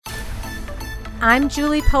I'm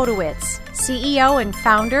Julie Podowitz, CEO and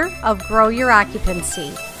founder of Grow Your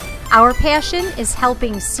Occupancy. Our passion is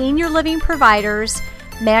helping senior living providers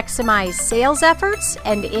maximize sales efforts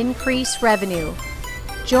and increase revenue.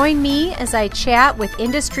 Join me as I chat with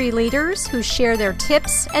industry leaders who share their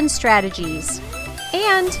tips and strategies.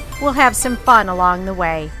 And we'll have some fun along the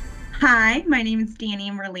way. Hi, my name is Dani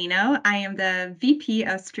Merlino. I am the VP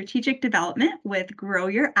of Strategic Development with Grow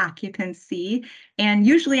Your Occupancy. And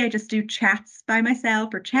usually I just do chats by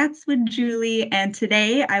myself or chats with Julie. And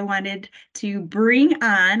today I wanted to bring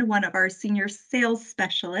on one of our senior sales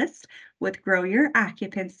specialists with Grow Your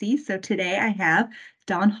Occupancy. So today I have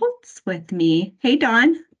Dawn Holtz with me. Hey,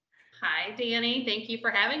 Dawn. Hi, Dani. Thank you for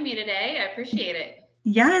having me today. I appreciate it.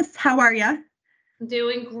 Yes. How are you?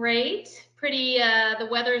 Doing great. The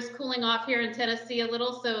weather is cooling off here in Tennessee a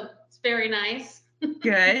little, so it's very nice.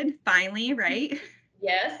 Good. Finally, right?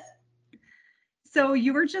 Yes. So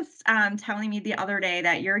you were just telling me the other day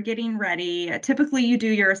that you're getting ready. Typically, you do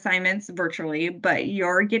your assignments virtually, but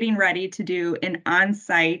you're getting ready to do an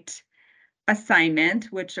on-site assignment,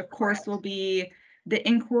 which of course will be the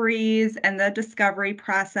inquiries and the discovery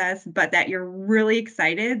process, but that you're really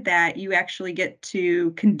excited that you actually get to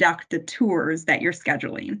conduct the tours that you're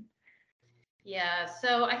scheduling. Yeah,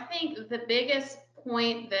 so I think the biggest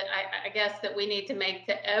point that I guess that we need to make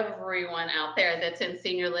to everyone out there that's in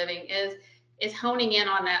senior living is honing in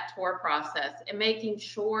on that tour process and making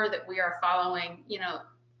sure that we are following,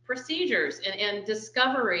 procedures and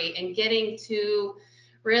discovery and getting to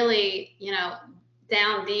really,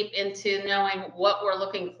 down deep into knowing what we're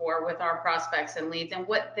looking for with our prospects and leads and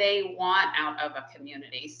what they want out of a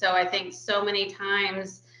community. So I think so many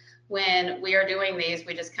times when we are doing these,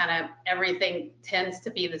 we just everything tends to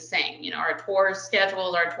be the same. Our tour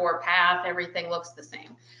schedules, our tour path, everything looks the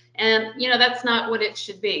same. And, that's not what it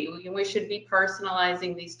should be. We should be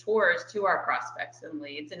personalizing these tours to our prospects and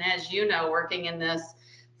leads. And as you know, working in this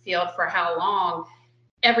field for how long,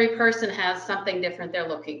 every person has something different they're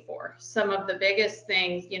looking for. Some of the biggest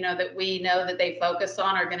things, that we know that they focus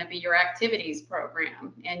on are going to be your activities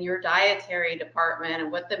program and your dietary department and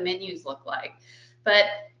what the menus look like. But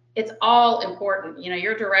it's all important.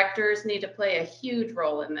 Your directors need to play a huge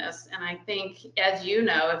role in this. And I think, as you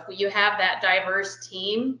know, if you have that diverse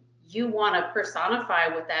team, you want to personify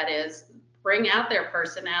what that is, bring out their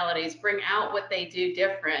personalities, bring out what they do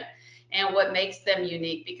different and what makes them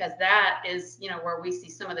unique, because that is, where we see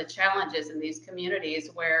some of the challenges in these communities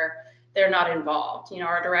where they're not involved.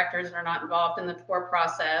 Our directors are not involved in the tour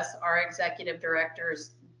process. Our executive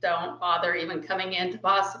directors don't bother even coming in to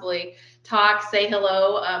possibly talk, say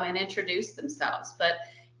hello, and introduce themselves. But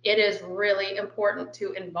it is really important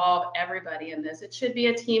to involve everybody in this. It should be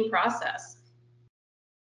a team process.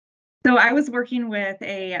 So I was working with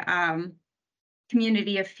a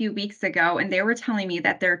community a few weeks ago, and they were telling me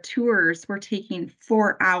that their tours were taking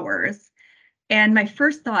 4 hours. And my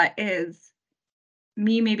first thought is,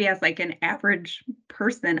 me maybe as like an average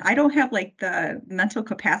person, I don't have like the mental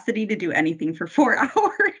capacity to do anything for 4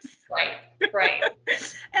 hours. Right.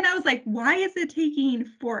 And I was like, why is it taking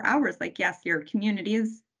 4 hours? Like, yes, your community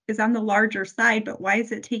is on the larger side, but why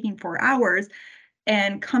is it taking 4 hours?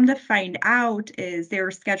 And come to find out is they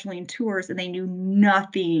were scheduling tours and they knew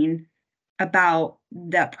nothing about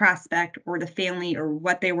the prospect or the family or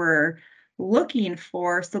what they were looking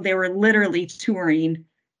for. So they were literally touring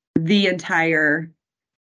the entire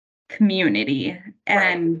community.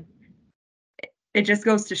 And it just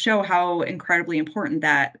goes to show how incredibly important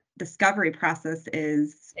that discovery process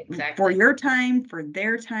is. Exactly. For your time, for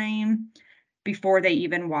their time, before they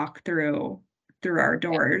even walk through our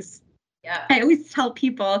doors. Yeah. I always tell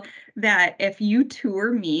people that if you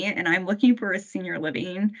tour me and I'm looking for a senior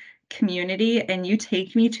living community and you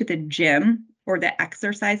take me to the gym or the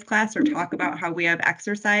exercise class or talk about how we have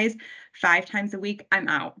exercise 5 times a week, I'm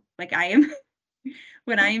out. Like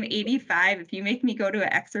when I am 85, if you make me go to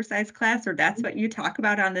an exercise class or that's what you talk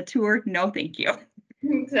about on the tour, no, thank you.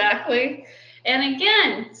 Exactly. And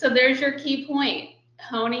again, so there's your key point,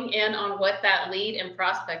 honing in on what that lead and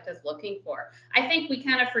prospect is looking for. I think we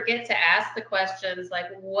kind of forget to ask the questions like,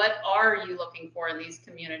 what are you looking for in these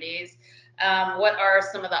communities? What are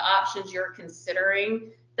some of the options you're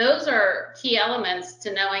considering? Those are key elements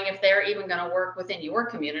to knowing if they're even going to work within your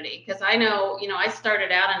community. Because I know, I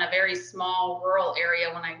started out in a very small rural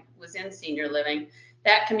area when I was in senior living.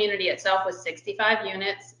 That community itself was 65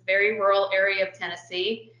 units, very rural area of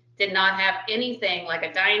Tennessee, did not have anything like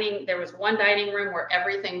a dining. There was one dining room where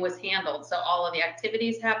everything was handled. So all of the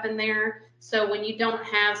activities happen there. So when you don't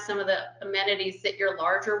have some of the amenities that your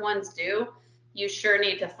larger ones do, you sure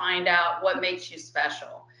need to find out what makes you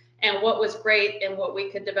special. And what was great and what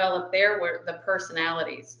we could develop there were the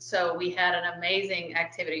personalities. So we had an amazing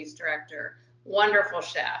activities director, wonderful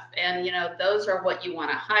chef, and those are what you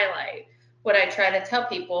want to highlight. What I try to tell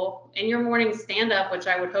people in your morning stand up, which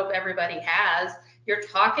I would hope everybody has, you're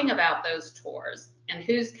talking about those tours and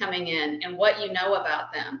who's coming in and what you know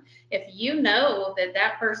about them. If you know that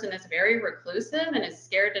that person is very reclusive and is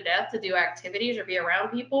scared to death to do activities or be around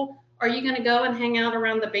people, are you going to go and hang out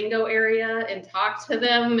around the bingo area and talk to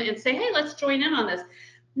them and say, hey, let's join in on this?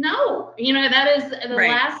 No, that is the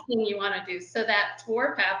last thing you want to do. So that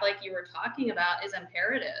tour path, like you were talking about, is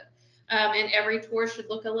imperative. And every tour should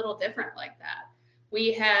look a little different like that.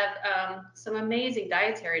 We have some amazing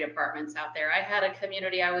dietary departments out there. I had a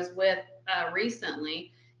community I was with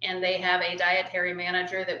recently, and they have a dietary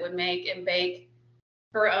manager that would make and bake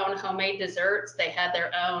her own homemade desserts. They had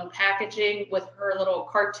their own packaging with her little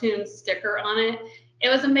cartoon sticker on it. It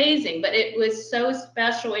was amazing, but it was so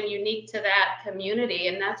special and unique to that community,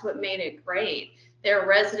 and that's what made it great. Their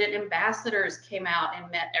resident ambassadors came out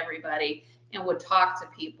and met everybody and would talk to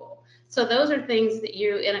people. So those are things that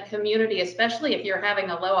you, in a community, especially if you're having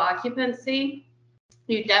a low occupancy,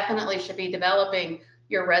 you definitely should be developing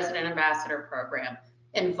your resident ambassador program,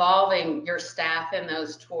 involving your staff in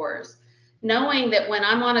those tours. Knowing that when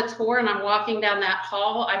I'm on a tour and I'm walking down that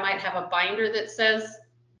hall, I might have a binder that says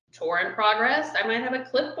tour in progress. I might have a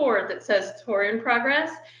clipboard that says tour in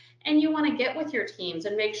progress. And you want to get with your teams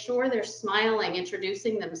and make sure they're smiling,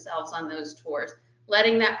 introducing themselves on those tours,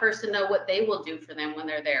 letting that person know what they will do for them when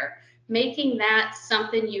they're there, making that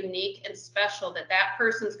something unique and special that that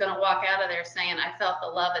person's going to walk out of there saying, I felt the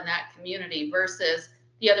love in that community versus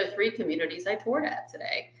the other 3 communities I toured at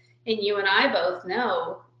today. And you and I both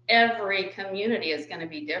know every community is going to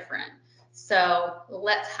be different. So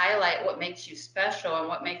let's highlight what makes you special and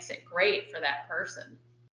what makes it great for that person.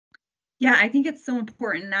 Yeah, I think it's so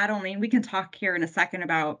important. Not only, we can talk here in a second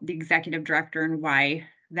about the executive director and why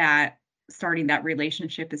that starting that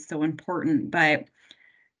relationship is so important, but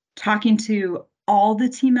talking to all the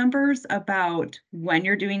team members about when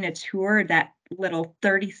you're doing a tour, that little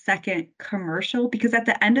 30-second commercial, because at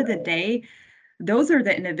the end of the day, those are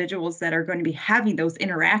the individuals that are going to be having those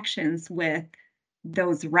interactions with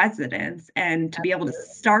those residents, and to be able to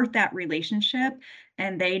start that relationship,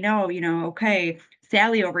 and they know, okay,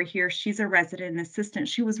 Sally over here, she's a resident assistant.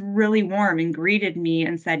 She was really warm and greeted me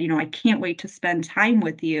and said, I can't wait to spend time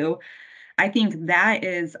with you. I think that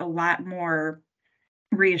is a lot more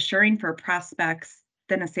reassuring for prospects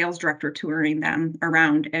than a sales director touring them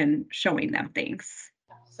around and showing them things.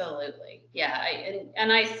 Absolutely. Yeah.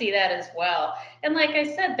 And I see that as well. And like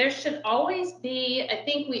I said, there should always be, I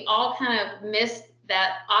think we all kind of missed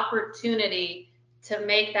that opportunity to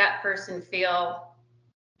make that person feel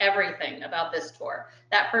everything about this tour.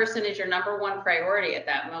 That person is your number 1 priority at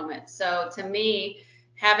that moment. So to me,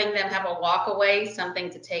 having them have a walk away, something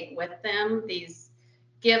to take with them, these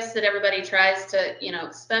gifts that everybody tries to,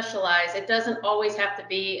 specialize, it doesn't always have to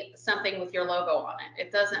be something with your logo on it.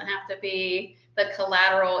 It doesn't have to be the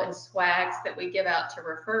collateral and swags that we give out to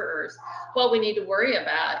referrers. What we need to worry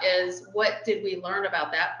about is, what did we learn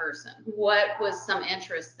about that person? What was some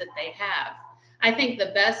interest that they have? I think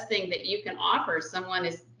the best thing that you can offer someone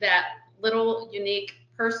is that little unique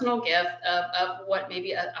personal gift of what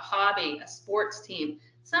maybe a hobby, a sports team,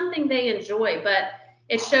 something they enjoy, but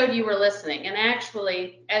it showed you were listening. And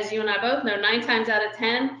actually, as you and I both know, 9 times out of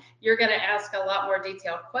 10, you're going to ask a lot more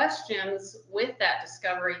detailed questions with that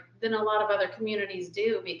discovery than a lot of other communities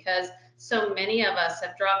do, because so many of us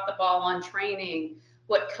have dropped the ball on training,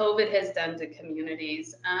 what COVID has done to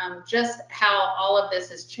communities, just how all of this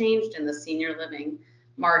has changed in the senior living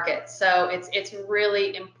market. So it's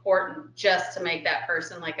really important just to make that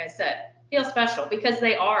person, like I said, feel special, because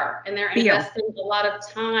they are, and they're investing a lot of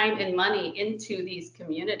time and money into these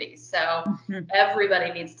communities. So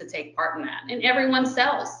everybody needs to take part in that, and everyone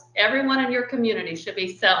sells. Everyone in your community should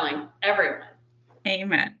be selling. Everyone.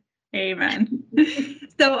 Amen. Amen.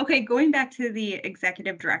 So, okay, going back to the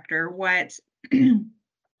executive director, what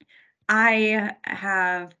I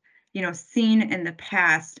have, seen in the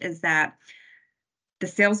past is that the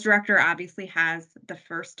sales director obviously has the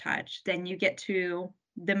first touch. Then you get to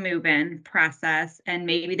the move-in process, and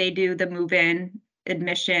maybe they do the move-in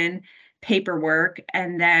admission paperwork,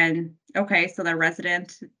 and then, okay, so the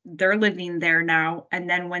resident, they're living there now. And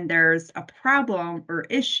then when there's a problem or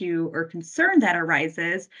issue or concern that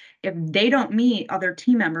arises, if they don't meet other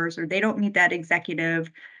team members or they don't meet that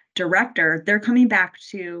executive director, they're coming back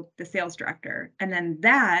to the sales director. And then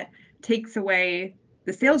that takes away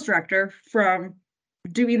the sales director from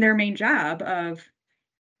doing their main job of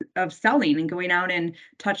selling and going out and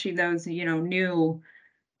touching those, new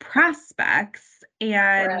prospects.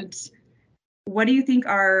 And Correct. what do you think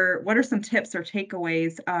what are some tips or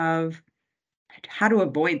takeaways of how to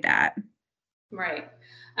avoid that? Right.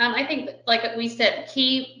 I think, like we said,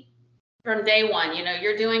 key from day one,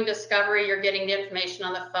 you're doing discovery, you're getting the information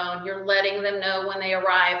on the phone, you're letting them know when they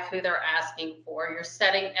arrive who they're asking for, you're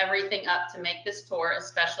setting everything up to make this tour as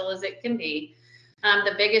special as it can be.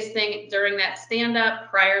 The biggest thing during that stand up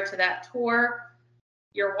prior to that tour,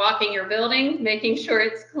 you're walking your building, making sure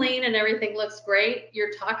it's clean and everything looks great.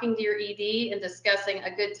 You're talking to your ED and discussing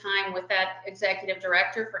a good time with that executive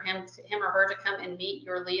director for him or her to come and meet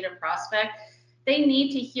your lead and prospect. They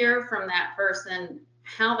need to hear from that person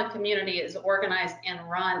how the community is organized and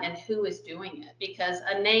run and who is doing it, because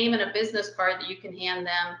a name and a business card that you can hand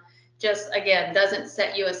them just, again, doesn't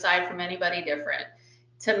set you aside from anybody different.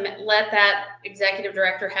 To let that executive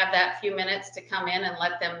director have that few minutes to come in and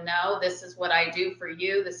let them know, this is what I do for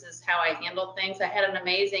you, this is how I handle things. I had an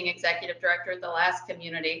amazing executive director at the last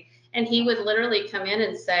community, and he would literally come in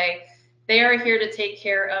and say, they are here to take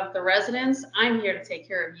care of the residents, I'm here to take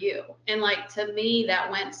care of you. And like, to me, that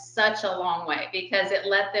went such a long way, because it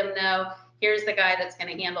let them know, here's the guy that's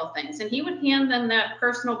going to handle things. And he would hand them that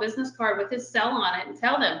personal business card with his cell on it and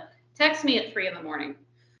tell them, text me at 3 a.m.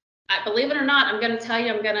 I believe it or not, I'm going to tell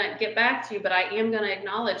you, I'm going to get back to you, but I am going to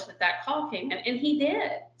acknowledge that call came in, and he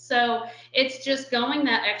did. So it's just going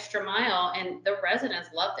that extra mile, and the residents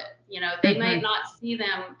loved it. They might not see them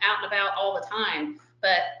out and about all the time,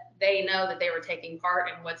 but they know that they were taking part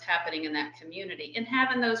in what's happening in that community, and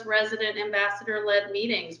having those resident ambassador-led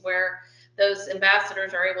meetings where those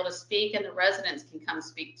ambassadors are able to speak and the residents can come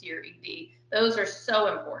speak to your ED. Those are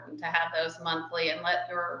so important to have those monthly, and let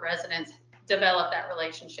your residents develop that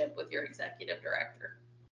relationship with your executive director.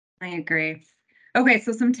 I agree. Okay,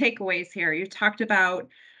 so some takeaways here. You talked about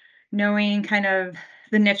knowing kind of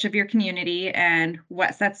the niche of your community and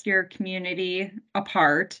what sets your community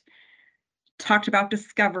apart. Talked about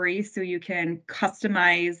discovery, so you can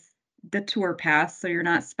customize the tour pass so you're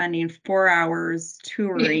not spending 4 hours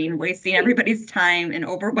touring, wasting everybody's time and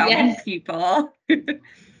overwhelming Yes. people.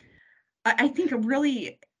 I think a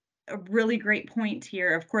really great point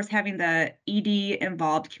here, of course, having the ED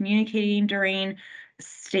involved, communicating during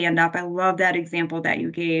stand up. I love that example that you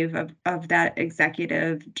gave of that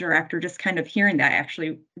executive director. Just kind of hearing that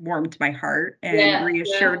actually warmed my heart and Yeah.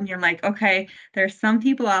 reassured me. I'm like, okay, there's some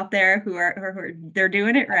people out there who are they're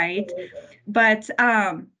doing it right. But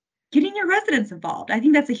getting your residents involved, I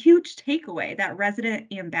think that's a huge takeaway, that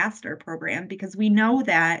resident ambassador program, because we know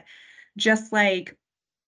that just like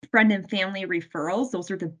friend and family referrals, those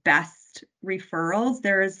are the best referrals.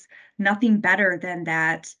 There's nothing better than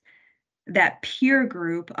that peer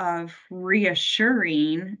group of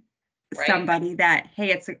reassuring Right. somebody that,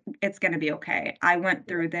 hey, it's going to be okay. I went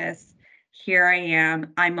through this. Here I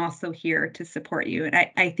am. I'm also here to support you. And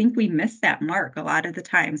I think we miss that mark a lot of the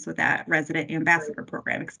times with that resident ambassador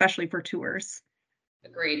program, especially for tours.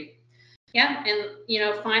 Agreed. Yeah, and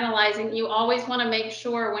finalizing, you always want to make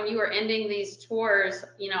sure when you are ending these tours,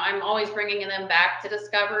 I'm always bringing them back to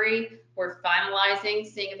discovery. We're finalizing,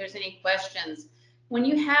 seeing if there's any questions. When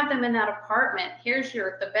you have them in that apartment, here's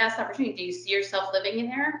the best opportunity. Do you see yourself living in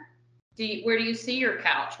there? Where do you see your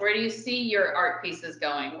couch? Where do you see your art pieces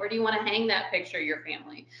going? Where do you want to hang that picture of your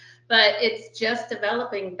family? But it's just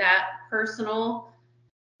developing that personal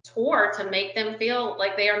tour to make them feel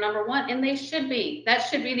like they are number one, and they should be. That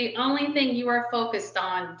should be the only thing you are focused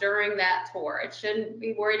on during that tour. It shouldn't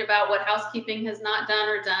be worried about what housekeeping has not done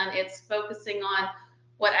or done. It's focusing on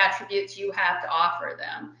what attributes you have to offer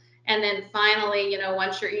them. And then finally,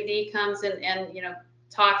 once your ED comes and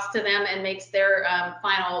talks to them and makes their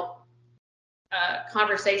final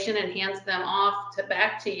conversation and hands them off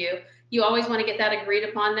back to you, you always want to get that agreed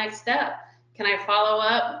upon next step. Can I follow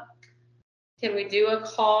up? Can we do a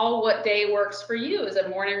call? What day works for you? Is it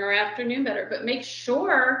morning or afternoon better? But make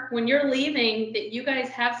sure when you're leaving that you guys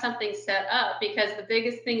have something set up, because the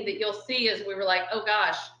biggest thing that you'll see is we were like, oh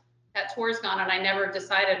gosh, that tour's gone and I never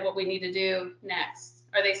decided what we need to do next.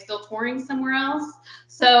 Are they still touring somewhere else?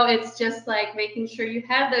 So it's just like making sure you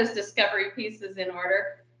have those discovery pieces in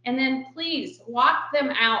order. And then please walk them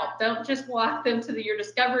out. Don't just walk them to your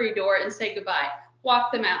discovery door and say goodbye.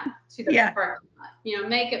 Walk them out to the parking lot.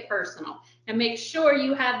 Make it personal, and make sure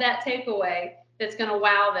you have that takeaway that's going to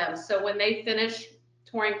wow them. So when they finish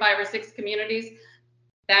touring 5 or 6 communities,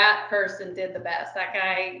 that person did the best. That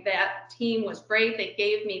guy, that team was great. They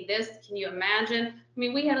gave me this. Can you imagine? I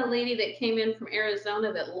mean, we had a lady that came in from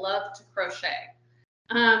Arizona that loved to crochet.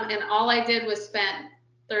 And all I did was spent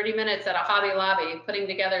 30 minutes at a Hobby Lobby putting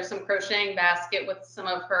together some crocheting basket with some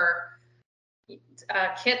of her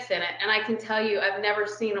kits in it. And I can tell you, I've never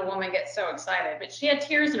seen a woman get so excited, but she had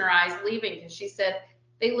tears in her eyes leaving because she said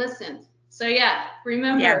they listened. So yeah,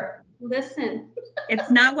 remember, listen. It's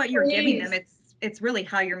not what you're giving them. Please. It's really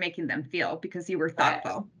how you're making them feel because you were Correct.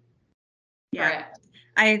 thoughtful. Yeah. Correct.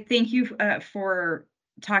 I thank you for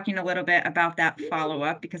talking a little bit about that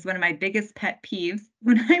follow-up, because one of my biggest pet peeves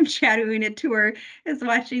when I'm shadowing a tour is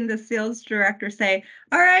watching the sales director say,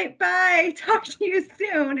 "All right, bye, talk to you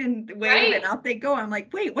soon," and wave, Right. and out they go. I'm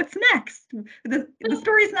like, wait, what's next? The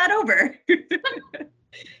story's not over.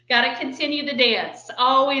 Got to continue the dance.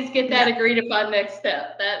 Always get that Yeah. agreed upon next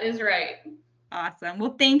step. That is right. Awesome.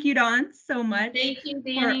 Well, thank you, Dawn, so much Thank you, for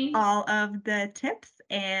Dani. all of the tips,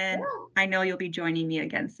 and Yeah. I know you'll be joining me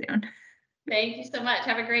again soon. Thank you so much.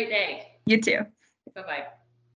 Have a great day. You too. Bye-bye.